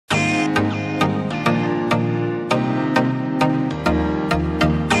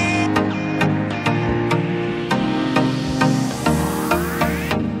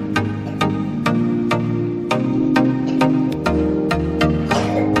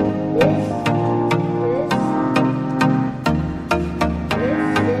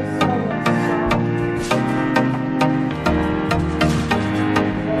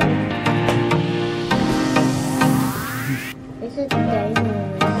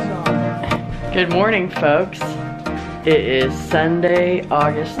Good morning, folks. It is Sunday,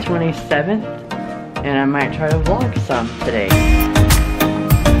 August 27th, and I might try to vlog some today.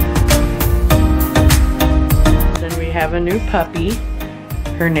 Then we have a new puppy.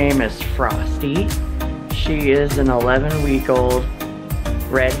 Her name is Frosty. She is an 11-week-old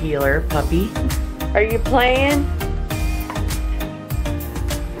red heeler puppy. Are you playing?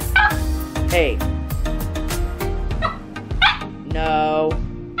 Hey. No.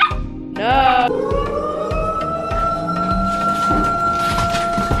 No.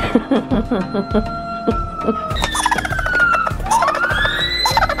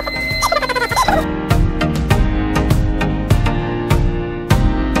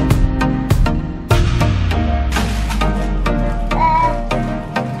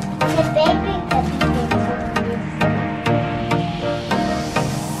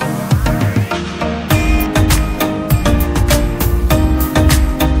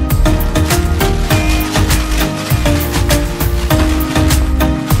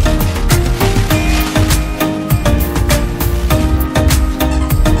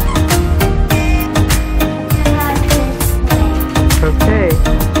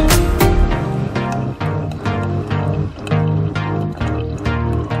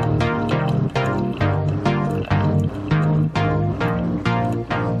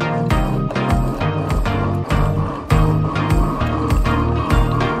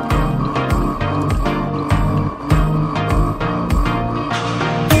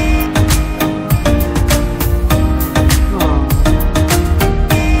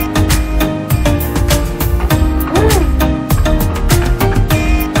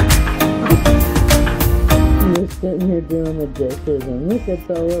 Sitting here doing the dishes, and look at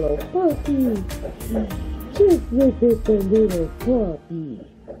the little puppy. Just look at the little puppy.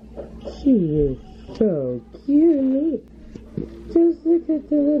 She is so cute. Just look at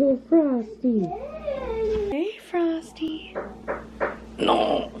the little Frosty. Hey, Frosty.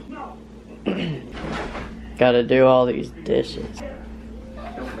 No. Gotta do all these dishes.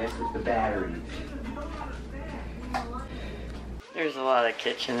 Don't mess with the batteries. There's a lot of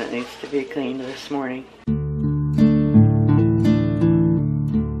kitchen that needs to be cleaned this morning.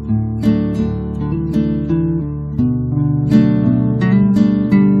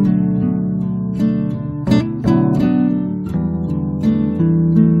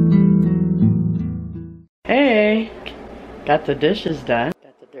 Hey, got the dishes done.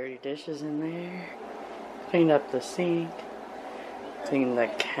 Got the dirty dishes in there. Cleaned up the sink. Cleaned the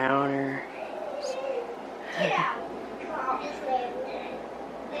counter.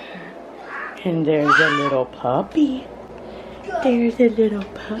 And there's a little puppy. There's a little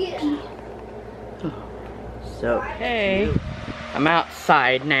puppy. Oh, so hey, I'm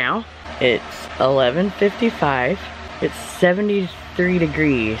outside now. It's 11:55. It's 73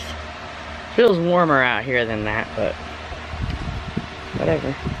 degrees. Feels warmer out here than that, but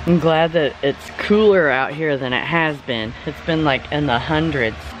whatever. I'm glad that it's cooler out here than it has been. It's been like in the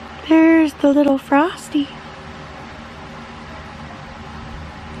hundreds. There's the little Frosty.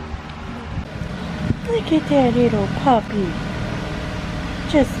 Look at that little puppy.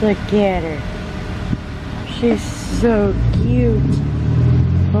 Just look at her. She's so cute.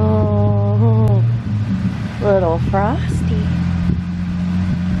 Oh, little Frosty.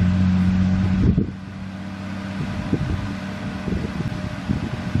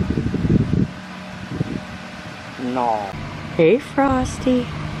 No. Hey, Frosty.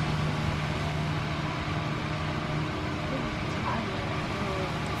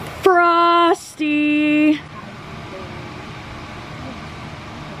 Frosty!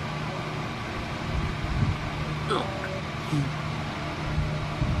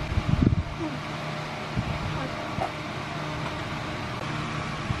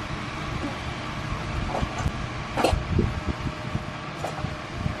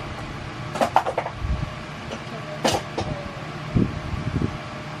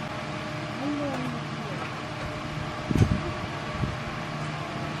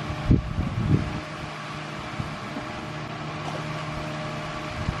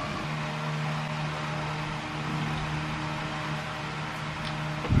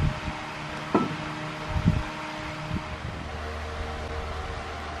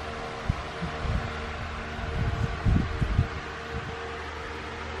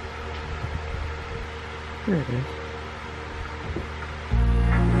 There it is.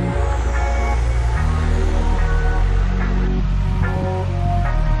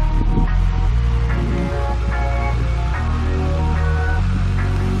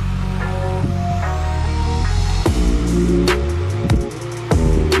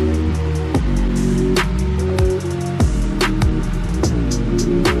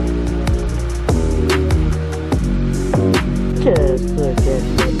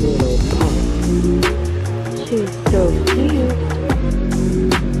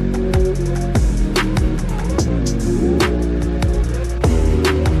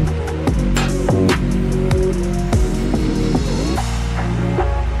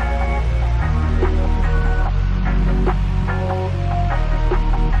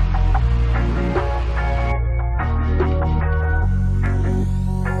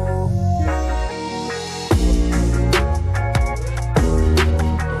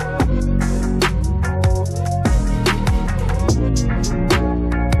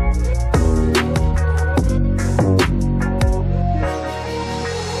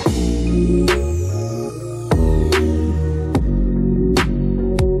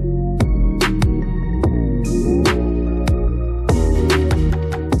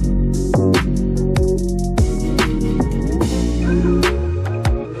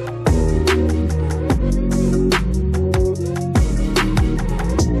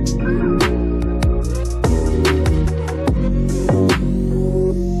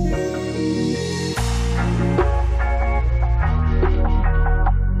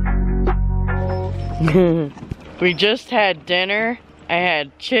 We just had dinner. I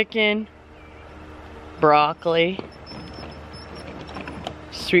had chicken, broccoli,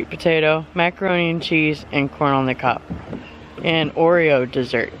 sweet potato, macaroni and cheese, and corn on the cob. And Oreo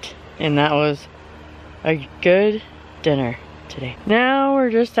dessert. And that was a good dinner today. Now we're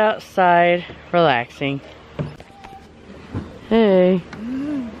just outside relaxing. Hey.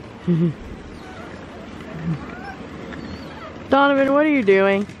 Donovan, what are you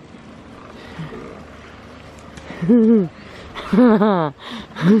doing?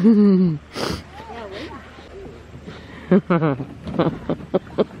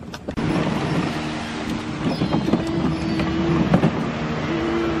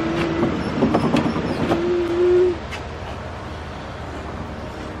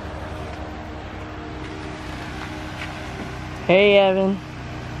 Hey, Evan.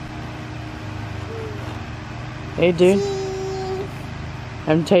 Hey, dude.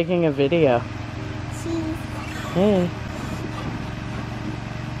 I'm taking a video. Hey.